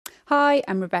Hi,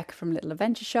 I'm Rebecca from Little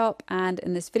Adventure Shop, and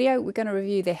in this video we're going to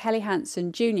review the Helly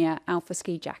Hansen Junior Alpha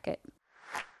Ski Jacket.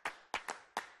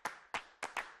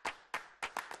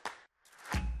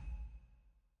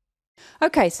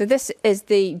 Okay, so this is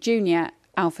the Junior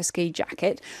Alpha Ski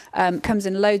Jacket. Comes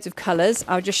in loads of colours.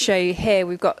 I'll just show you here.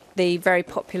 We've got the very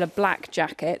popular black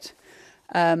jacket.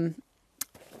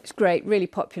 It's great, really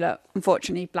popular.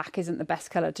 Unfortunately, black isn't the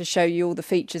best colour to show you all the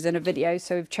features in a video,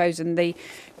 so we've chosen the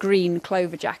green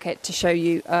clover jacket to show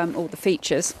you all the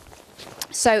features.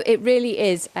 So it really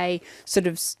is a sort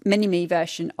of mini-me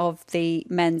version of the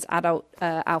men's adult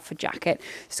alpha jacket.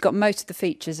 It's got most of the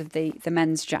features of the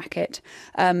men's jacket.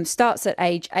 Starts at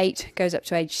age 8, goes up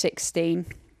to age 16.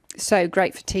 So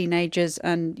great for teenagers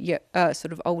and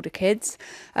sort of older kids.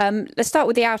 Let's start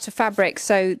with the outer fabric.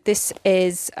 So this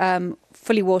is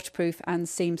fully waterproof and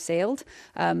seam sealed.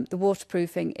 The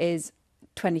waterproofing is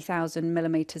 20,000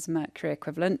 millimeters mercury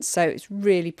equivalent, so it's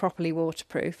really properly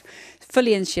waterproof. It's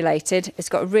fully insulated. It's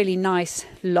got a really nice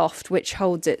loft which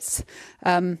holds its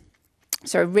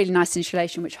really nice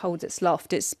insulation which holds its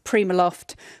loft. It's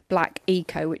Primaloft Black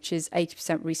Eco, which is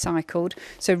 80% recycled,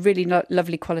 so really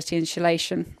lovely quality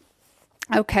insulation.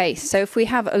 Okay, so if we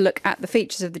have a look at the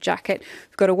features of the jacket,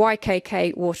 we've got a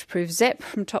YKK waterproof zip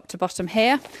from top to bottom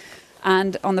here,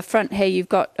 and on the front here you've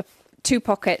got two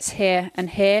pockets here and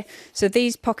here. So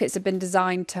these pockets have been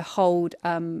designed to hold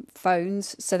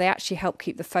phones, so they actually help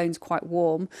keep the phones quite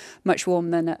warm, much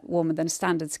warmer than a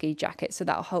standard ski jacket. So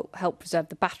that'll help preserve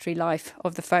the battery life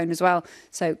of the phone as well.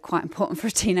 So quite important for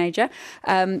a teenager.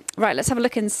 Right, let's have a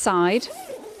look inside.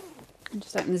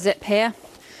 Just open the zip here.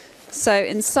 So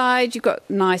inside you've got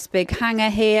a nice big hanger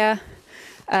here.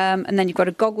 And then you've got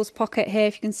a goggles pocket here,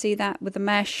 if you can see that, with the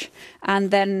mesh. And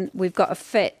then we've got a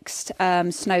fixed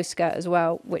snow skirt as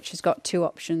well, which has got two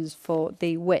options for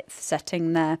the width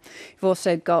setting there. You've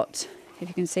also got, if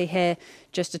you can see here,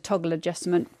 just a toggle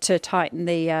adjustment to tighten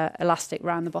the elastic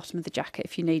around the bottom of the jacket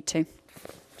if you need to.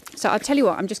 So I'll tell you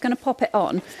what, I'm just going to pop it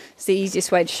on. It's the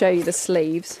easiest way to show you the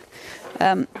sleeves.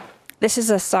 This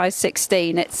is a size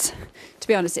 16. It's, to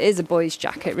be honest, it is a boy's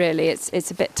jacket, really.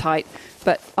 It's a bit tight,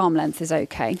 but arm length is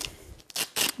okay.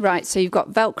 Right, so you've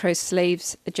got Velcro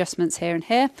sleeves adjustments here and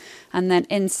here. And then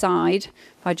inside,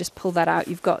 if I just pull that out,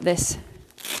 you've got this,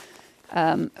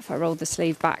 if I roll the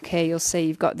sleeve back here, you'll see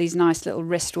you've got these nice little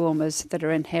wrist warmers that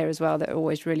are in here as well that are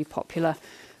always really popular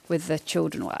with the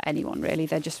children, or anyone really.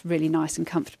 They're just really nice and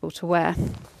comfortable to wear.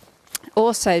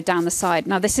 Also down the side,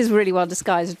 now this is really well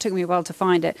disguised, it took me a while to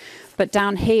find it, but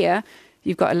down here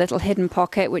you've got a little hidden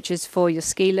pocket which is for your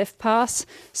ski lift pass.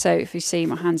 So if you see,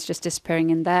 my hand's just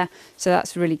disappearing in there, so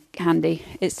that's really handy.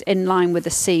 It's in line with the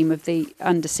seam of the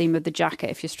underseam of the jacket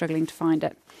if you're struggling to find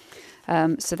it.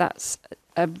 So that's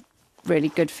a really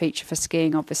good feature for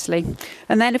skiing, obviously.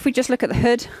 And then if we just look at the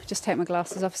hood, just take my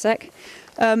glasses off a sec.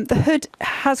 The hood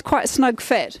has quite a snug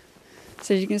fit.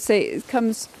 So as you can see, it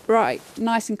comes right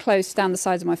nice and close down the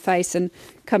sides of my face, and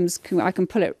I can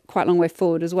pull it quite a long way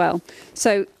forward as well.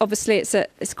 So obviously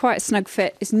it's quite a snug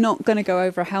fit. It's not going to go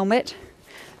over a helmet.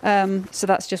 So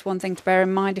that's just one thing to bear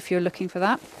in mind if you're looking for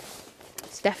that.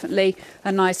 It's definitely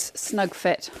a nice snug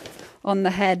fit on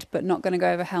the head, but not going to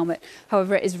go over a helmet.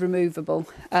 However, it is removable.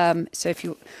 So if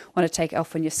you want to take it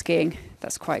off when you're skiing,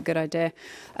 that's quite a good idea.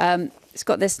 It's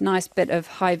got this nice bit of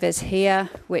high-vis here,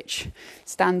 which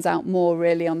stands out more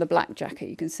really on the black jacket.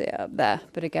 You can see it up there.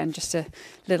 But again, just a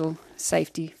little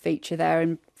safety feature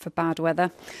there for bad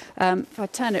weather. If I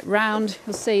turn it round,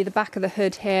 you'll see the back of the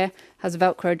hood here has a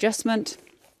Velcro adjustment.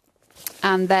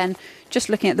 And then just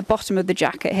looking at the bottom of the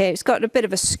jacket here, it's got a bit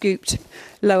of a scooped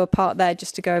lower part there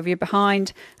just to go over your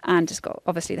behind. And it's got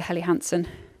obviously the Helly Hansen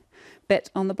bit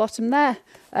on the bottom there.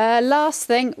 Last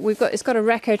thing, it's got a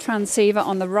Reco transceiver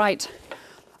on the right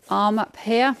arm up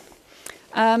here.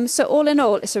 So all in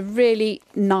all, it's a really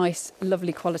nice,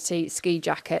 lovely quality ski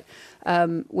jacket,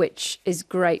 which is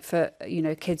great for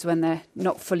kids when they're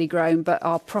not fully grown but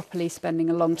are properly spending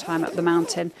a long time up the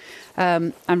mountain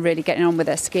and really getting on with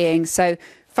their skiing. So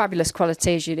fabulous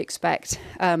quality as you'd expect,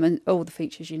 and all the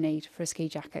features you need for a ski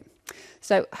jacket.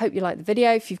 So hope you liked the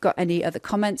video. If you've got any other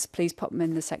comments, please pop them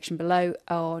in the section below,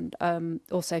 and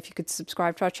also if you could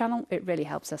subscribe to our channel, it really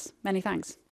helps us. Many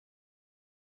thanks.